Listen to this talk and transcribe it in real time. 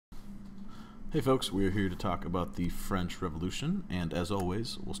Hey folks, we're here to talk about the French Revolution, and as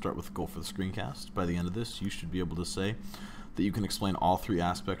always, we'll start with a goal for the screencast. By the end of this, you should be able to say that you can explain all three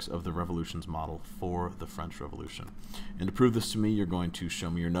aspects of the revolution's model for the French Revolution. And to prove this to me, you're going to show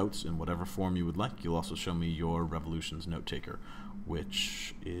me your notes in whatever form you would like. You'll also show me your revolution's note taker,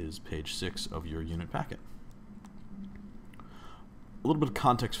 which is page 6 of your unit packet. A little bit of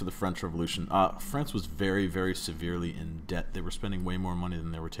context for the French Revolution. France was very, very severely in debt. They were spending way more money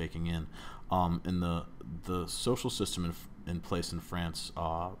than they were taking in. And the social system in place in France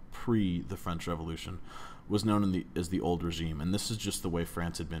pre the French Revolution was known as the old regime, and this is just the way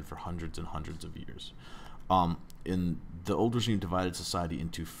France had been for hundreds and hundreds of years. In the old regime divided society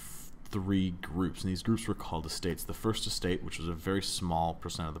into three groups, and these groups were called estates. The first estate, which was a very small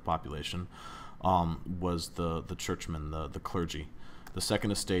percent of the population, was the churchmen, the clergy. The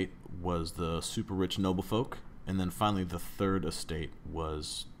second estate was the super rich noble folk, and then finally the third estate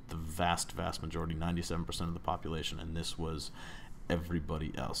was the vast majority, 97% of the population, and this was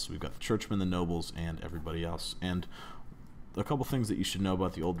everybody else. We've got the churchmen, the nobles, and everybody else. And a couple things that you should know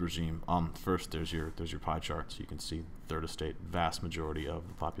about the old regime. First, there's your pie chart, so you can see third estate, vast majority of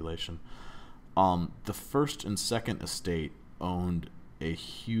the population. The first and second estate owned a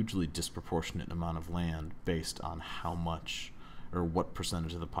hugely disproportionate amount of land based on how much or what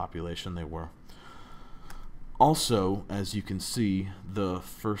percentage of the population they were. Also, as you can see, the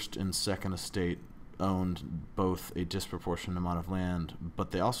first and second estate owned both a disproportionate amount of land,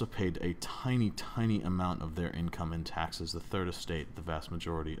 but they also paid a tiny amount of their income in taxes. The third estate, the vast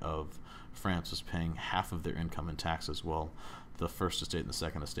majority of France, was paying half of their income in taxes, while the first estate and the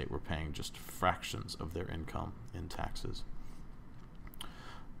second estate were paying just fractions of their income in taxes.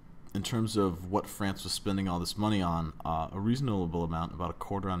 In terms of what France was spending all this money on, a reasonable amount, about a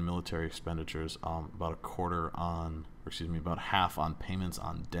quarter on military expenditures, about half on payments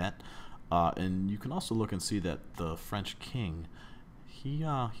on debt, and you can also look and see that the French king, he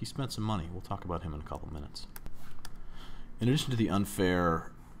spent some money. We'll talk about him in a couple minutes. In addition to the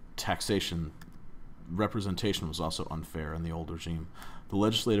unfair taxation, representation was also unfair in the old regime. The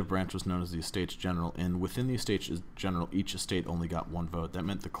legislative branch was known as the Estates General, and within the Estates General, each estate only got one vote. That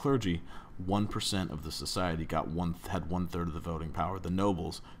meant the clergy, 1% of the society, had 1/3 of the voting power. The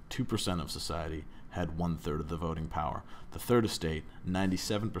nobles, 2% of society, had 1/3 of the voting power. The third estate,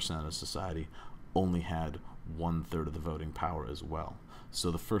 97% of society, only had 1/3 of the voting power as well. So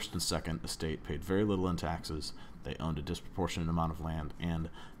the first and second estate paid very little in taxes. They owned a disproportionate amount of land, and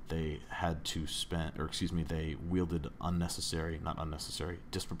they had to they wielded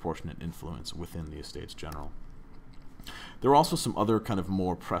disproportionate influence within the Estates General. There were also some other kind of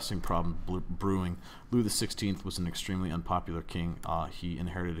more pressing problems brewing. Louis XVI was an extremely unpopular king. He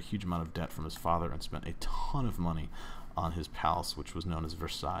inherited a huge amount of debt from his father and spent a ton of money on his palace, which was known as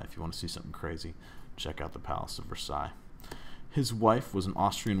Versailles. If you want to see something crazy, check out the Palace of Versailles. His wife was an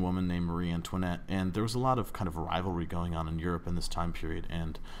Austrian woman named Marie Antoinette, and there was a lot of kind of rivalry going on in Europe in this time period,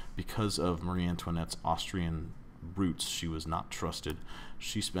 and because of Marie Antoinette's Austrian roots, she was not trusted.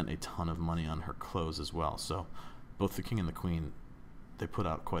 She spent a ton of money on her clothes as well, so both the king and the queen, they put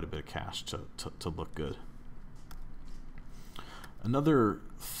out quite a bit of cash to look good. Another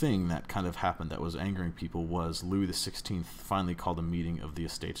thing that kind of happened that was angering people was Louis XVI finally called a meeting of the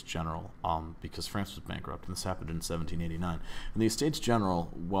Estates General because France was bankrupt, and this happened in 1789. And the Estates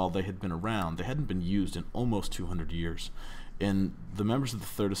General, while they had been around, they hadn't been used in almost 200 years. And the members of the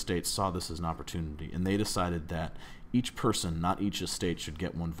Third Estate saw this as an opportunity, and they decided that each person, not each estate, should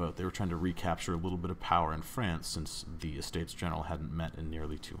get one vote. They were trying to recapture a little bit of power in France since the Estates General hadn't met in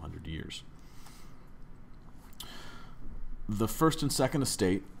nearly 200 years. The first and second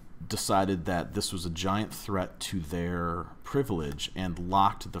estate decided that this was a giant threat to their privilege and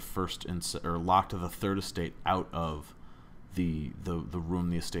locked the third estate out of the room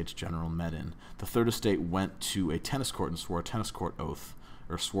the Estates General met in. The third estate went to a tennis court and swore a tennis court oath,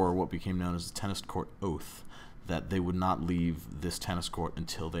 or swore what became known as the tennis court oath, that they would not leave this tennis court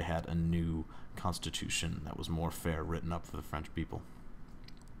until they had a new constitution that was more fair written up for the French people.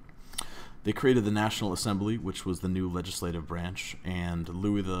 They created the National Assembly, which was the new legislative branch, and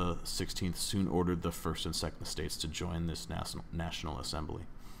Louis XVI soon ordered the first and second estates to join this National Assembly.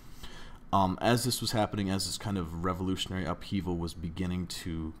 As this was happening, as this kind of revolutionary upheaval was beginning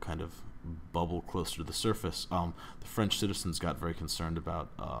to kind of bubble closer to the surface, the French citizens got very concerned about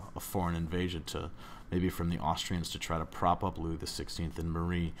a foreign invasion, maybe from the Austrians, to try to prop up Louis XVI and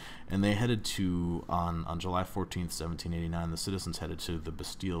Marie. And they headed to, on July 14th, 1789, the citizens headed to the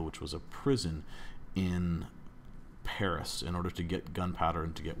Bastille, which was a prison in Paris, in order to get gunpowder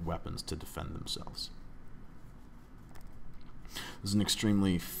and to get weapons to defend themselves. This is an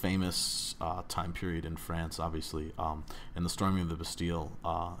extremely famous time period in France, obviously, and the storming of the Bastille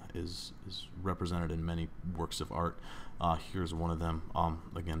is represented in many works of art. Here's one of them.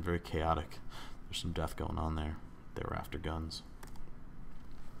 Again, very chaotic. There's some death going on there. They were after guns.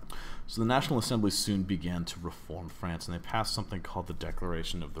 So the National Assembly soon began to reform France, and they passed something called the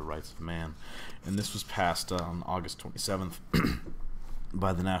Declaration of the Rights of Man. And this was passed on August 27th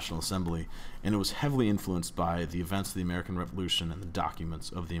by the National Assembly, and it was heavily influenced by the events of the American Revolution and the documents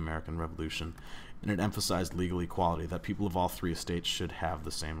of the American Revolution. And it emphasized legal equality, that people of all three estates should have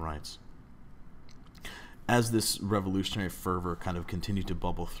the same rights. As this revolutionary fervor kind of continued to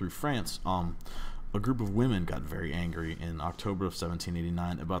bubble through France, a group of women got very angry in October of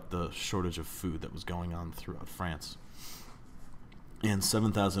 1789 about the shortage of food that was going on throughout France. And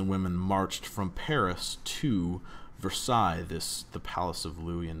 7,000 women marched from Paris to Versailles, the palace of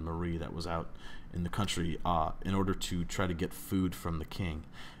Louis and Marie that was out in the country, in order to try to get food from the king.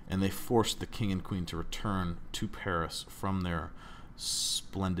 And they forced the king and queen to return to Paris from their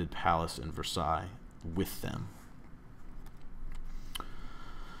splendid palace in Versailles with them.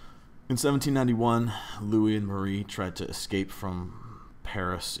 In 1791, Louis and Marie tried to escape from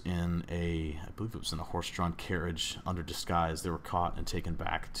Paris in I believe it was in a horse-drawn carriage under disguise. They were caught and taken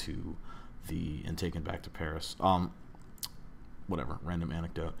back to Paris. Whatever, random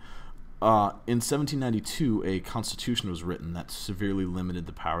anecdote. In 1792, a constitution was written that severely limited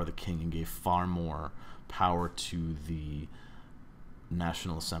the power of the king and gave far more power to the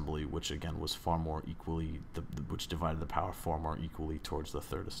National Assembly, which again was far more equally, which divided the power far more equally towards the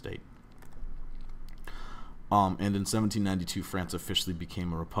Third Estate. And in 1792, France officially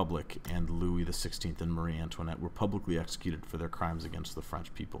became a republic, and Louis XVI and Marie Antoinette were publicly executed for their crimes against the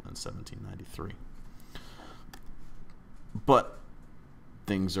French people in 1793. But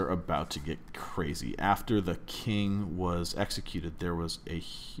things are about to get crazy. After the king was executed, there was a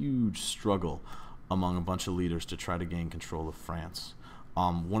huge struggle among a bunch of leaders to try to gain control of France.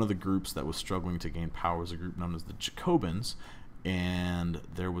 One of the groups that was struggling to gain power was a group known as the Jacobins, and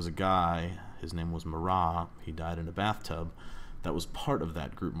there was a guy, his name was Marat, he died in a bathtub, that was part of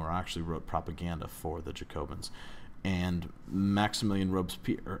that group. Marat actually wrote propaganda for the Jacobins. And Maximilien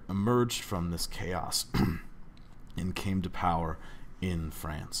Robespierre emerged from this chaos and came to power in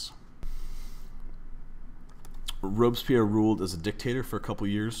France. Robespierre ruled as a dictator for a couple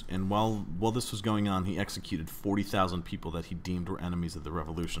years, and while this was going on, he executed 40,000 people that he deemed were enemies of the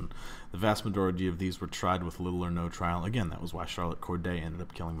revolution. The vast majority of these were tried with little or no trial. Again, that was why Charlotte Corday ended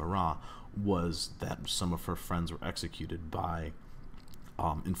up killing Marat, was that some of her friends were executed by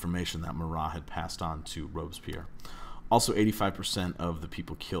information that Marat had passed on to Robespierre. Also, 85% of the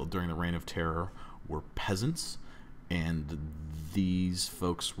people killed during the Reign of Terror were peasants, and these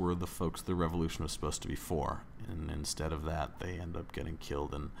folks were the folks the revolution was supposed to be for. And instead of that, they end up getting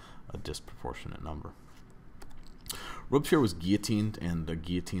killed in a disproportionate number. Robespierre was guillotined, and a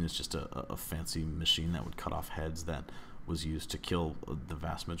guillotine is just a fancy machine that would cut off heads that was used to kill the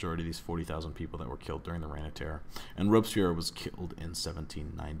vast majority of these 40,000 people that were killed during the Reign of Terror. And Robespierre was killed in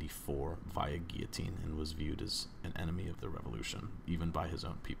 1794 via guillotine and was viewed as an enemy of the revolution, even by his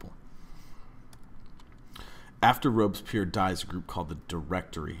own people. After Robespierre dies, a group called the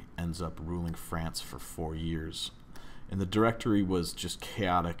Directory ends up ruling France for 4 years. And the Directory was just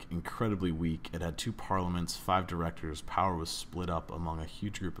chaotic, incredibly weak. It had 2 parliaments, 5 directors. Power was split up among a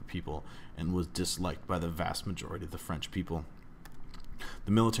huge group of people and was disliked by the vast majority of the French people.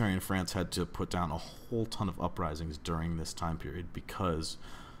 The military in France had to put down a whole ton of uprisings during this time period because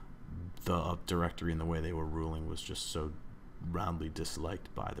the Directory and the way they were ruling was just so roundly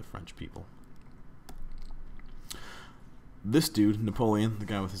disliked by the French people. This dude, Napoleon, the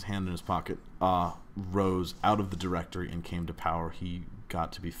guy with his hand in his pocket, rose out of the Directory and came to power. He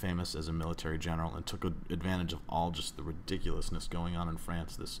got to be famous as a military general and took advantage of all just the ridiculousness going on in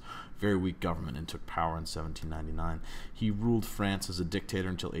France, this very weak government, and took power in 1799. He ruled France as a dictator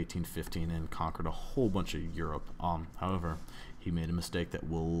until 1815 and conquered a whole bunch of Europe. However, he made a mistake that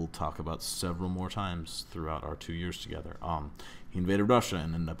we'll talk about several more times throughout our 2 years together. He invaded Russia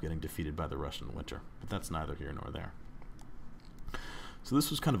and ended up getting defeated by the Russian winter, but that's neither here nor there. So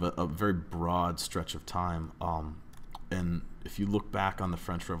this was kind of a very broad stretch of time, and if you look back on the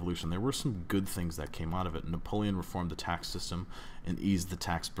French Revolution, there were some good things that came out of it. Napoleon reformed the tax system and eased the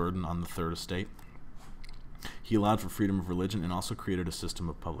tax burden on the Third Estate. He allowed for freedom of religion and also created a system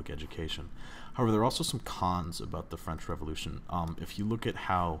of public education. However, there are also some cons about the French Revolution. If you look at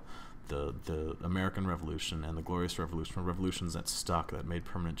how the American Revolution and the Glorious Revolution were revolutions that stuck, that made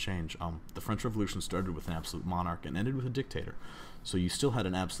permanent change. The French Revolution started with an absolute monarch and ended with a dictator. So you still had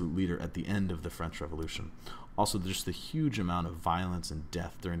an absolute leader at the end of the French Revolution. Also, just the huge amount of violence and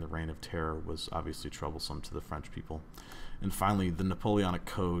death during the Reign of Terror was obviously troublesome to the French people. And finally, the Napoleonic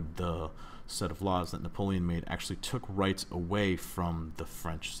Code, the set of laws that Napoleon made, actually took rights away from the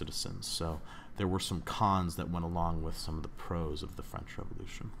French citizens. So there were some cons that went along with some of the pros of the French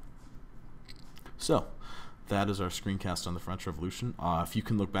Revolution. So that is our screencast on the French Revolution. If you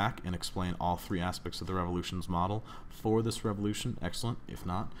can look back and explain all three aspects of the revolution's model for this revolution, excellent. If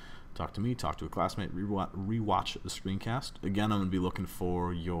not, talk to me, talk to a classmate, rewatch the screencast. Again, I'm going to be looking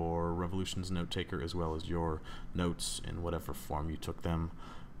for your revolutions note taker as well as your notes in whatever form you took them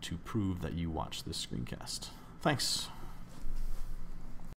to prove that you watched this screencast. Thanks.